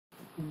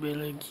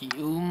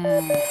Belgium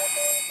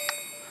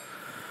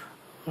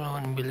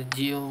lawan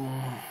Belgium.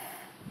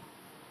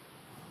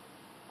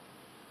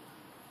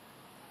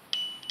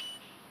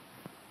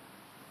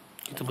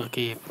 Itu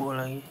berkepo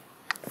lagi.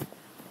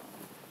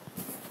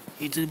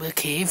 Itu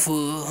berkepo.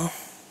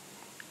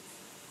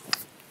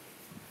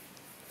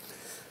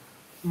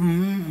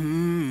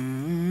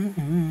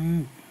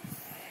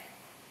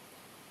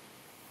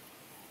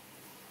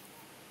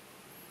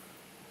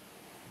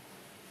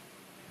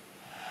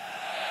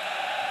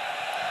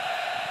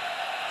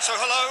 So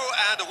hello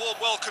and a warm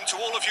welcome to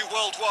all of you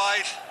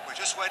worldwide. We're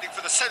just waiting for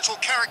the central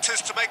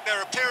characters to make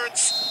their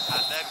appearance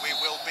and then we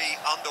will be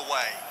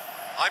underway.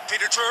 I'm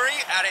Peter Drury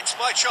and it's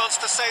my chance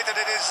to say that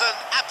it is an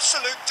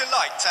absolute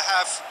delight to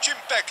have Jim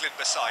Beglin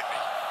beside me.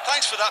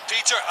 Thanks for that,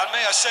 Peter, and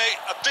may I say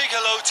a big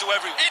hello to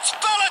everyone. It's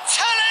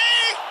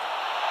Balotelli!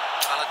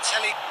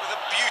 Balotelli with a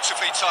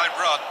beautifully timed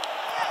run.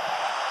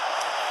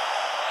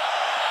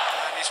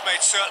 And he's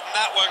made certain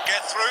that won't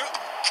get through.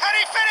 Can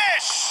he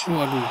finish?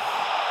 Waduh.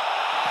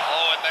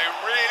 Oh, and they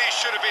really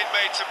should have been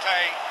made to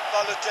pay.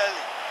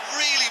 Balotelli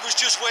really was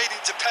just waiting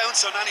to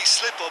pounce on any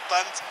slip-up,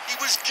 and he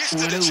was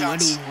gifted a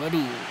chance.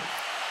 Waduh.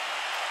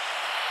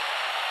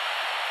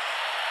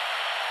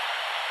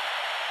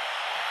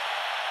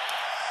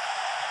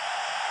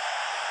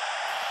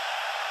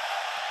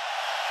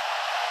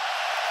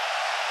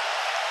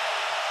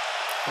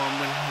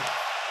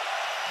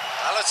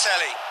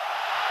 Balotelli.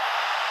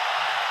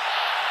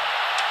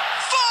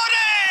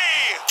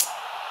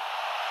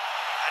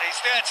 And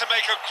he's there to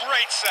make a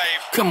great save.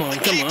 Come on,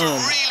 The come keeper on.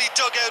 really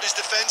dug out his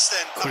defence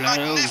then. A Claro.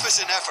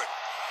 magnificent effort.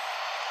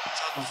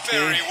 Done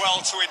very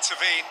well to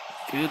intervene.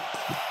 Good.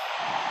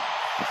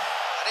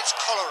 And it's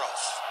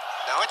Kolarov.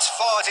 Now it's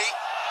Vardy.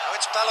 Now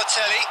it's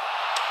Balotelli.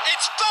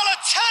 It's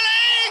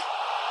Balotelli!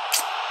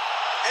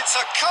 It's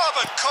a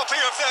carbon copy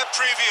of their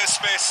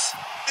previous miss.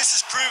 This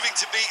is proving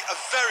to be a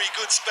very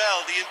good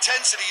spell. The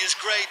intensity is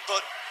great,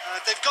 but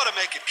they've got to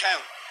make it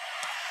count.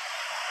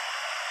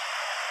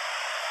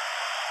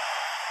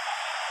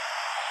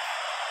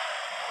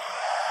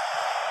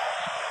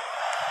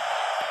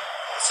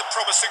 It's a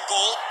promising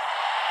ball.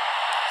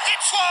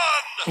 It's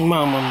one!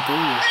 Mamam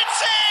tuh.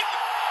 It's in!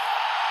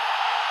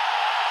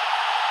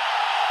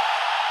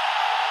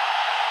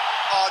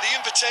 The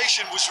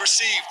invitation was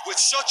received with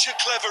such a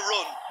clever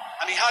run,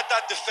 and he had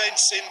that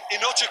defence in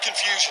utter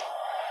confusion.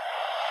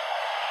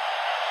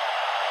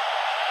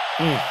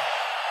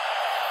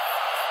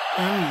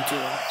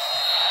 Anjir.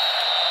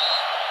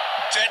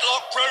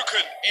 Deadlock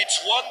broken.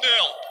 It's 1-0.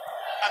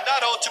 And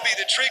that ought to be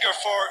the trigger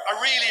for a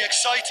really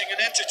exciting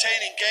and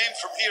entertaining game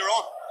from here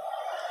on.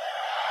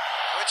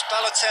 Now it's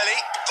Balotelli.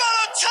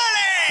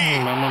 Balotelli!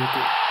 Mamam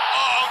tuh.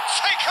 Oh,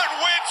 taken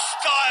with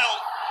style.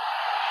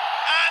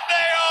 And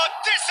they are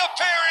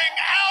disappearing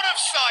out of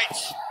sight.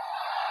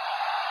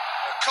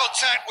 The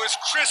contact was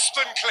crisp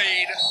and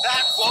clean.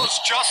 That was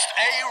just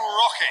a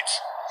rocket.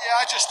 Yeah,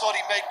 I just thought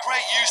he made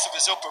great use of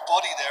his upper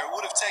body there. It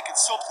would have taken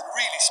something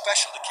really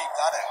special to keep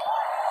that out.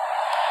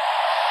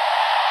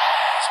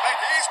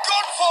 He's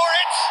gone for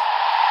it.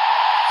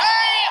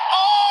 They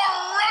are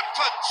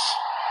rampant.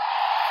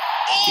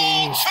 All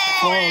James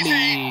too Vardy.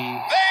 easy.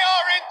 They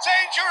are in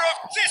danger of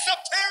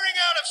disappearing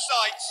out of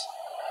sight.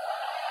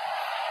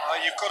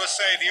 You've got to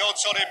say the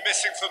odds on him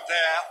missing from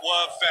there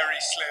were very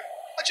slim.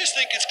 I just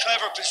think it's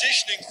clever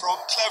positioning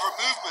from clever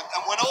movement,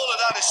 and when all of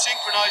that is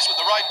synchronised with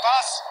the right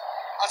pass,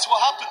 that's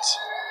what happens.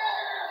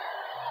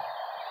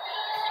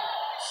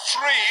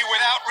 3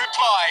 without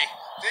reply.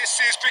 This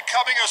is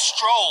becoming a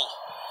stroll.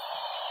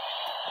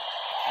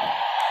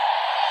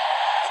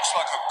 Looks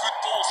like a good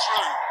ball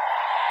through.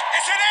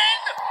 Is it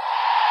in?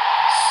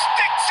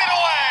 Sticks it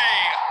away.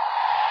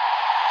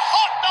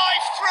 Hot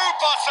knife through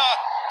butter.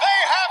 They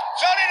have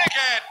done it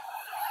again.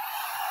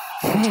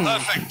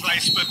 Perfect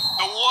placement.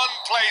 The one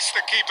place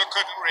the keeper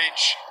couldn't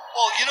reach.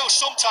 Well, you know,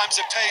 sometimes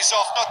it pays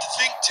off not to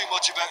think too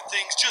much about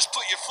things, just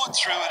put your foot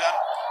through it, and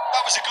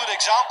that was a good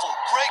example.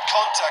 Great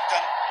contact,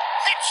 and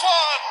It's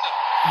one.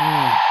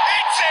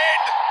 It's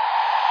in.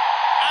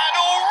 And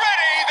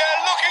already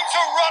they're looking to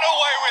run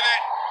away with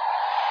it.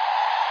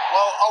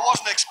 well, I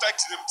wasn't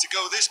expecting them to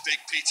go this big,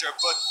 Peter,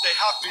 but they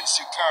have been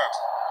superb.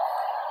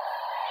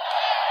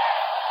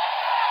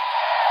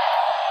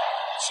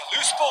 It's a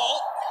loose ball.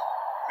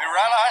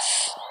 Mirallas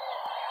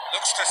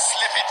looks to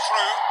slip it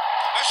through.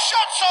 The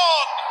shot's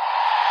on.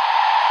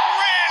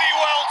 Really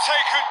well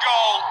taken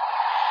goal.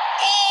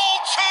 All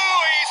too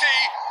easy.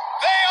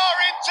 They are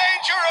in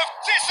danger of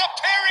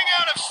disappearing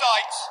out of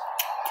sight.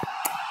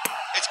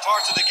 It's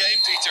part of the game,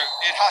 Peter.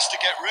 It has to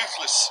get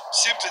ruthless.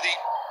 Sympathy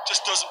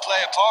just doesn't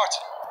play a part.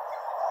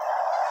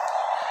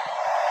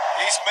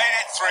 He's made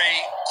it 3.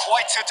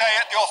 Quite a day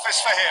at the office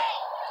for him.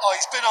 Oh,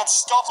 he's been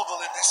unstoppable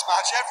in this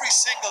match. Every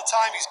single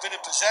time he's been in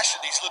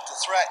possession, he's looked a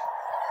threat.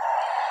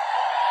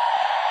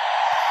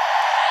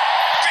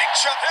 Big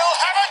shot. He'll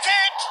have a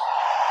dip.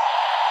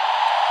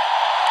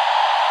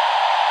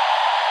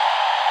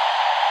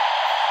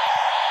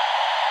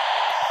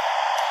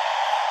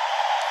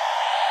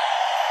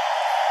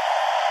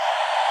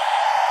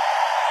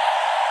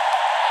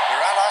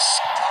 Spiralas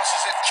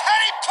passes it. Can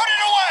he put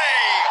it away?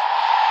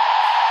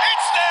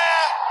 It's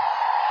there.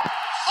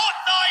 Hot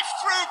knife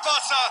through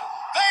butter.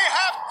 They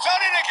have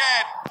done it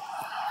again.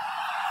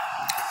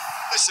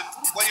 Listen,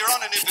 when you're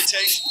on an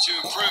invitation to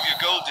improve your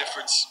goal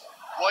difference,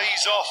 why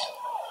ease off?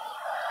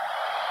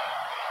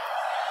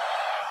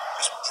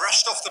 Just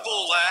brushed off the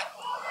ball there.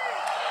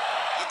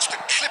 Looks to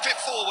clip it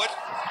forward.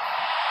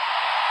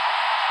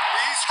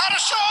 He's had a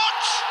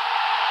shot.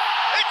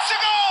 It's a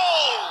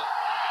goal.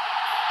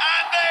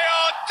 And they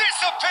are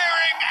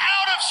disappearing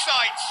out of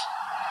sight.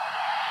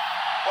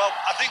 Well,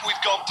 I think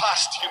we've gone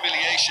past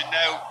humiliation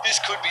now. This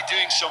could be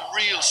doing some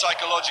real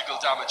psychological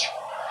damage.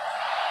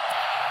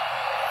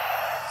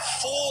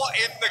 4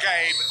 in the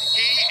game.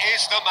 He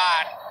is the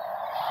man.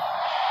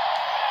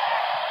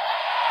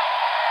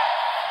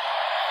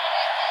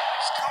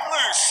 It's come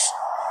loose.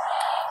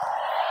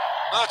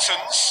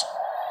 Mertens.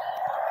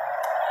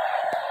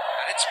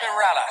 And it's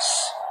Spiralas.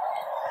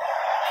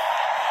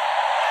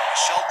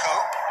 Shelko.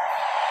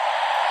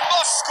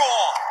 Must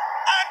score.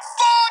 And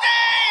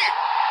Vardy!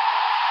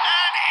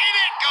 And in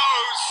it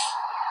goes.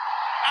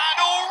 And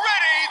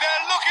already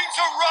they're looking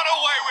to run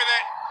away with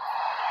it.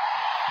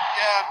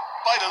 Yeah,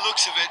 by the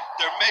looks of it,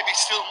 there may be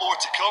still more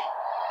to come.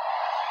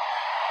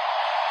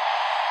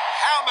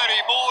 How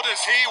many more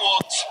does he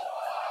want?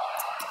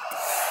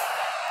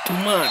 Too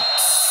much.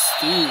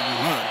 Too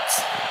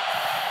much.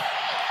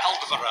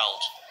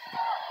 Alderweireld.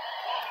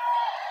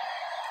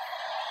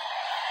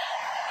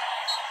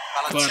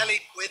 Balotelli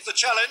with the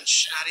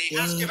challenge, and he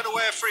has given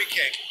away a free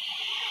kick.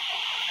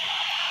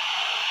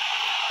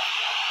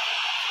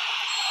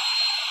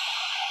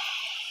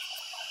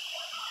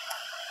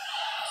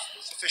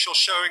 This official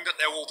showing that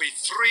there will be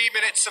 3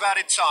 minutes of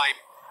added time.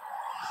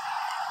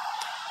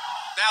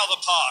 Now the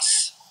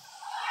pass.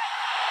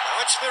 Now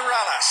it's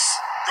Spiralas.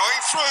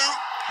 Going through.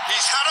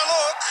 He's had a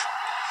look.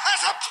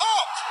 Has a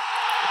pop.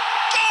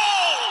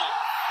 Goal!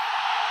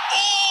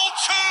 All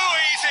too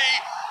easy.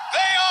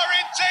 They are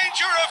in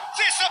danger of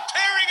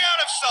disappearing out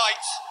of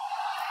sight.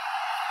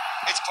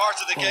 It's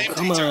part of the game,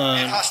 Peter.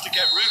 It has to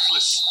get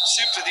ruthless.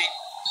 Sympathy.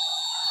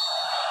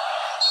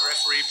 The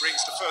referee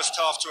brings the first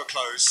half to a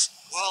close.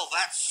 Well,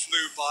 that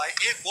flew by.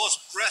 It was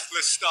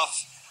breathless stuff.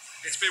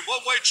 It's been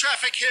one-way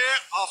traffic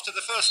here after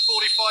the first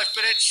 45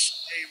 minutes.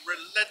 A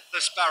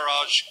relentless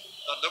barrage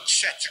that looks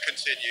set to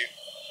continue.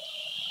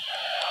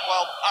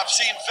 Well, I've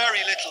seen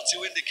very little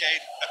to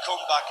indicate a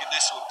comeback in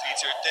this one,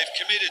 Peter. They've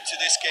committed to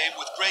this game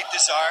with great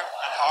desire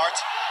and heart.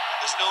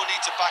 There's no need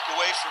to back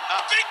away from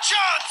that. Big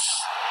chance!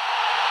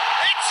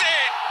 It's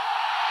in!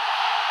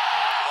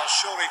 Well,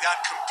 surely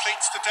that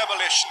completes the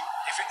demolition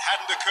if it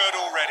hadn't occurred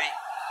already.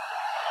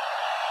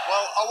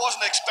 Well, I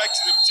wasn't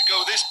expecting them to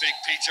go this big,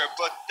 Peter,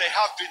 but they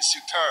have been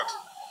superb.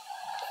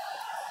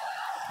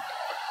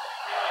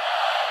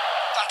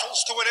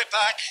 Battles to win it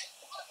back.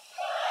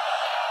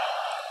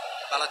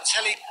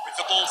 Balotelli with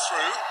the ball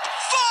through.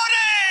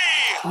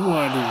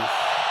 Vardy!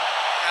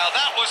 Now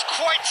that was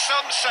quite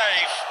some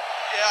save.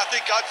 Yeah, I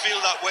think I'd feel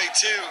that way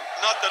too.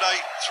 Not that I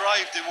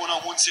thrived in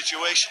one-on-one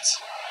situations.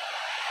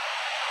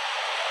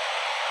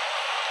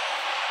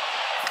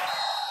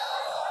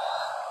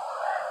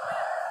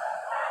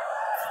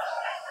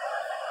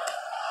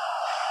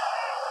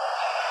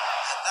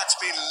 And that's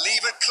been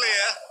levered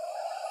clear.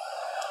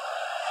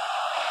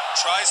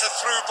 Tries a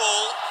through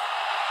ball.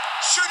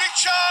 Shooting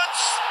chance!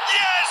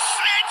 Yes,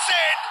 it's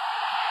in!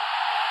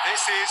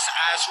 This is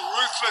as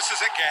ruthless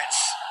as it gets.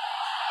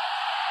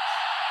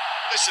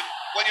 Listen,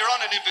 when you're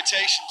on an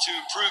invitation to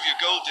improve your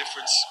goal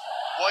difference,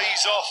 why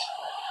ease off?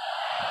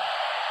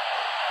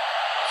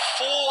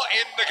 4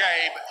 in the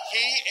game.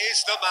 He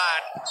is the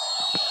man.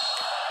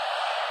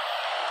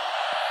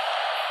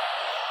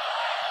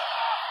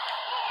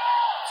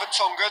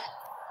 Vertonghen.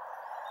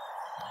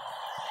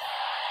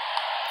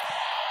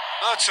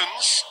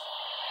 Mertens.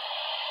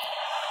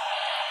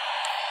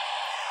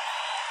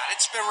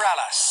 It's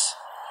Spiralas.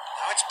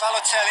 Now it's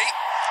Balotelli.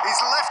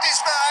 He's left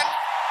his man.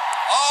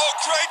 Oh,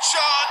 great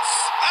chance.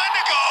 And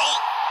a goal.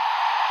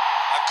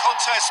 A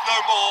contest no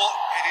more.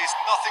 It is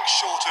nothing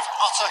short of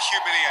utter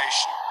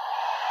humiliation.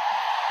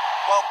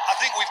 Well, I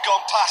think we've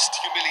gone past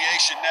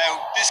humiliation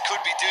now. This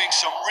could be doing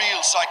some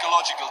real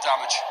psychological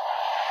damage.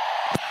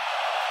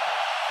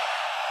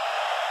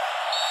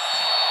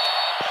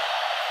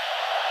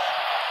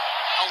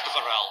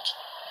 Alderweireld.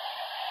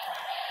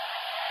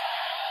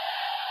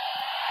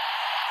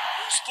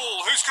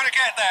 Ball. Who's going to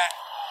get that?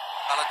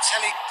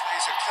 Balotelli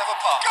plays a clever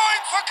pass.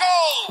 Going for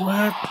goal!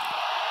 What?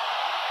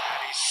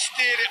 And he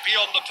steered it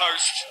beyond the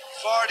post.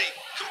 Vardy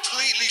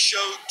completely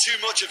showed too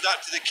much of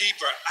that to the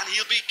keeper, and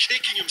he'll be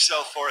kicking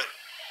himself for it.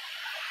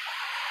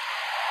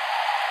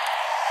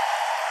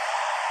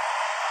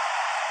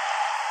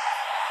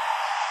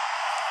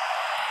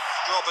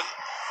 Robin.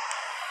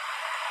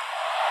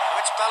 Now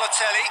it's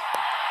Balotelli.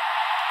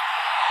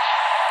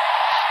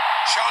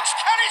 Chance.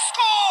 Can he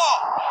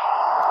score?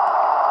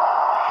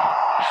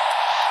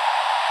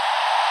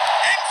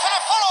 For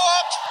the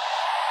follow-up,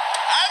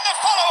 and the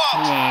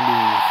follow-up,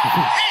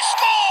 he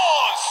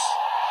scores!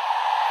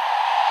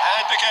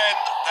 And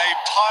again, They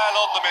pile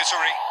on the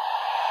misery.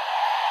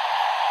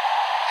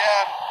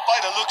 Yeah, by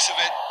the looks of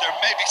it, there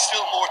may be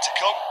still more to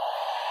come.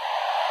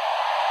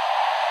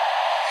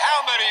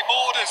 How many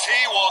more does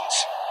he want?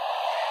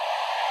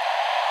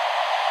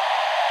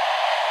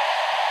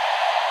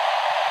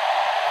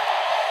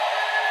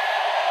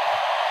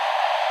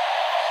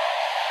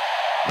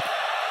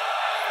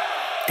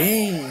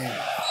 Damn.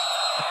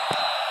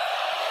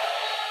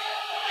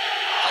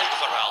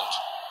 Alderweireld.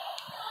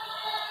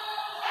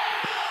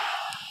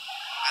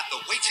 And the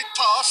weighted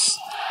pass.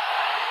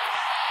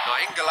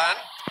 Nainggolan.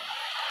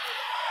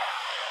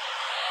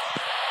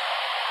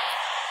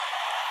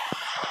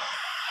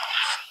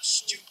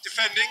 Astute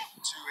defending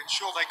to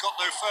ensure they got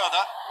no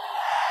further.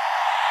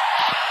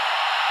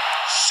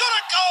 Shot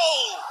a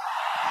goal!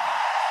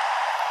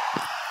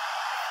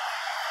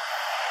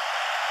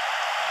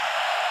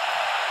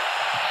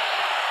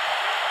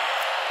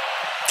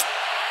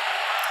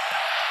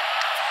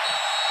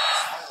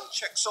 Final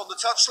checks on the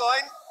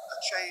touchline. A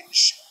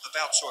change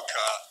about to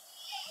occur.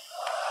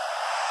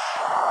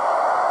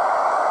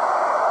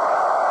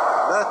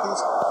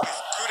 Mertens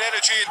with good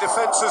energy in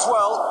defence as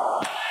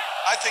well.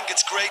 I think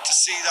it's great to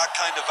see that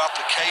kind of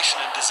application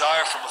and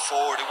desire from a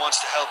forward who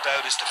wants to help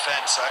out his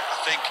defence. I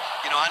think,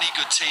 any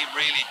good team,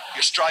 really,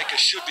 your striker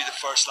should be the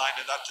first line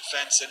of that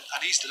defence, and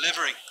he's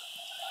delivering.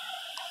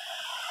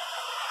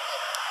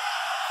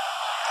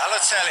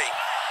 Balotelli.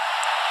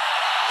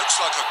 Looks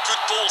like a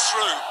good ball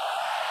through.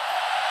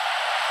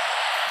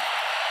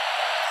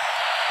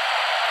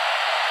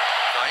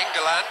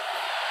 Nainggolan.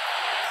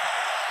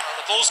 Well,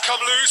 the ball's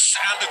come loose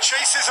and the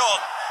chase is on.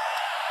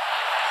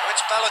 Now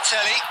it's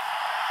Balotelli.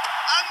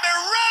 And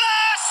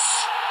Mirallas!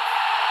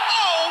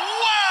 Oh,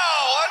 wow!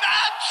 An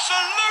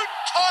absolute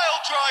pile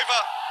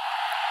driver.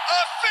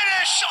 A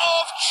finish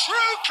of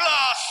true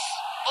class.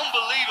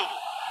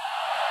 Unbelievable.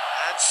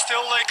 And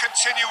still they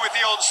continue with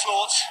the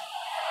onslaught.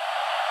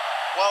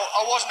 Well,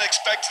 I wasn't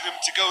expecting them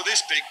to go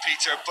this big,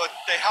 Peter, but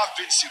they have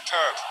been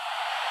superb.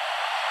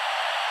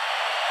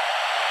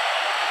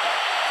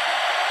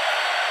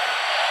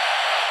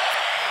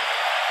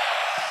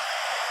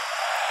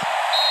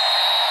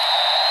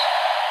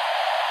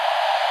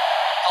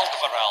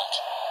 Alderweireld.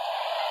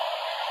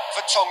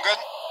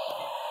 Vertonghen.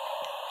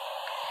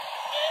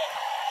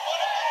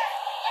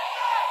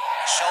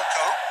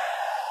 Schalke.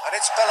 And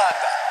it's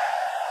Belanda.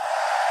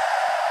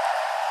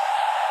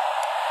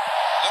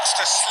 Looks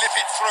to slip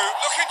it through.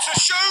 Looking to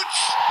shoot.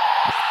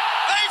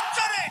 They've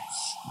done it!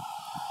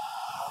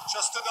 Well,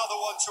 just another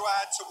one to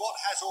add to what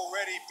has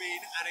already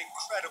been an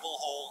incredible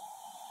haul.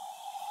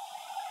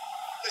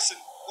 Listen,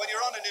 when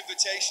you're on an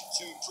invitation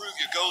to improve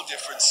your goal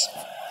difference,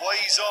 why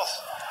ease off?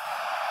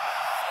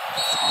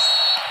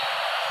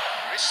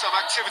 There is some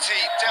activity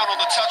down on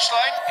the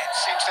touchline. It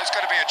seems there's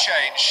going to be a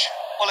change.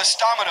 Well, his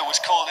stamina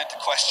was called into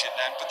question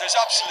then, but there's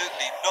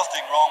absolutely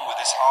nothing wrong with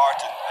his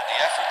heart and the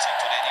efforts he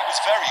put in. He was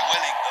very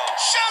willing, though.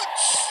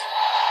 Shoots!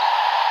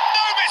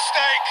 No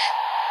mistake!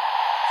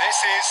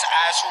 This is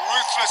as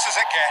ruthless as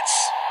it gets.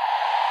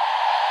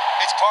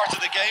 It's part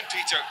of the game,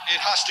 Peter.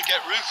 It has to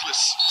get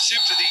ruthless.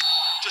 Sympathy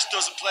just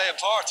doesn't play a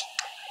part.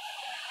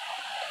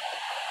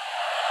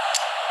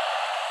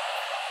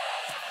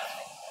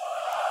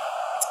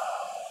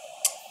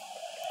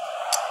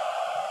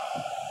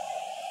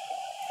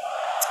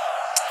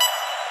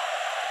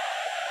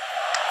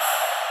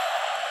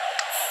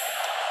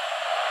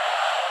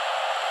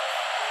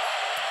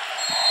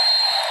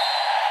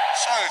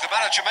 So, the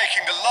manager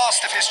making the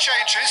last of his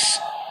changes.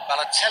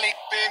 Balotelli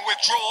being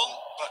withdrawn,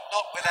 but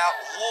not without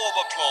warm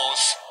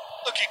applause.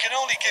 Look, you can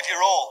only give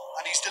your all,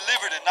 and he's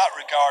delivered in that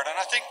regard, and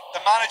I think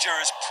the manager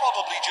has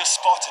probably just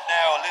spotted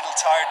now a little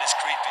tiredness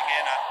creeping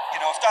in,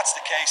 and, if that's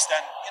the case,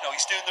 then,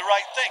 he's doing the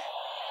right thing.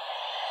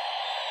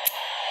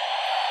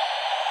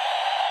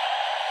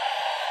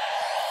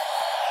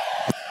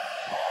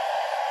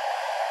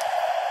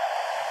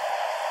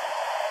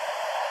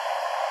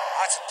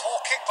 That's a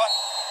poor kick, but...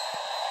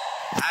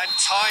 And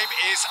time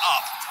is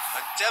up.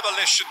 And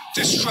demolition,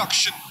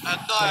 destruction,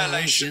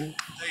 annihilation.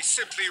 They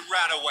simply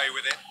ran away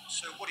with it.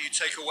 So what do you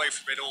take away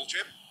from it all,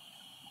 Jim?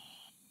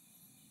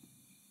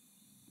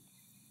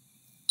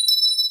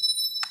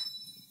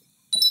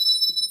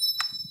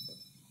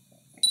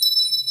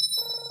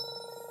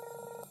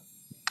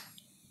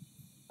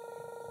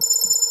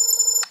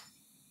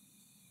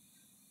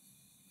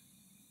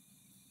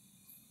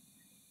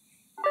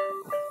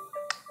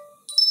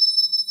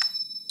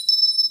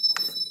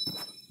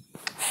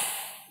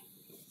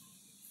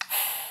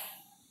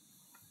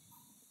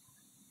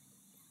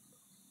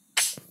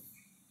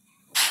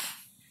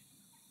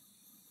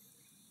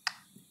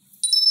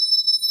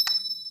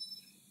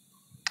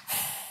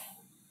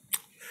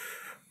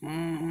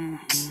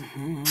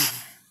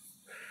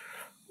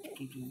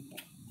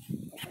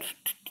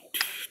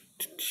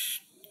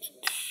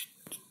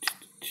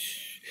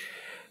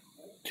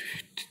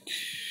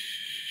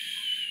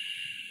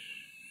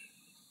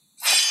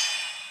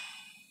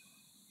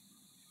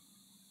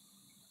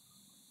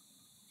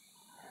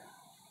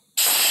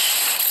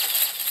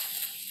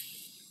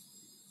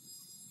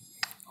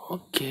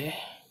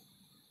 Okay.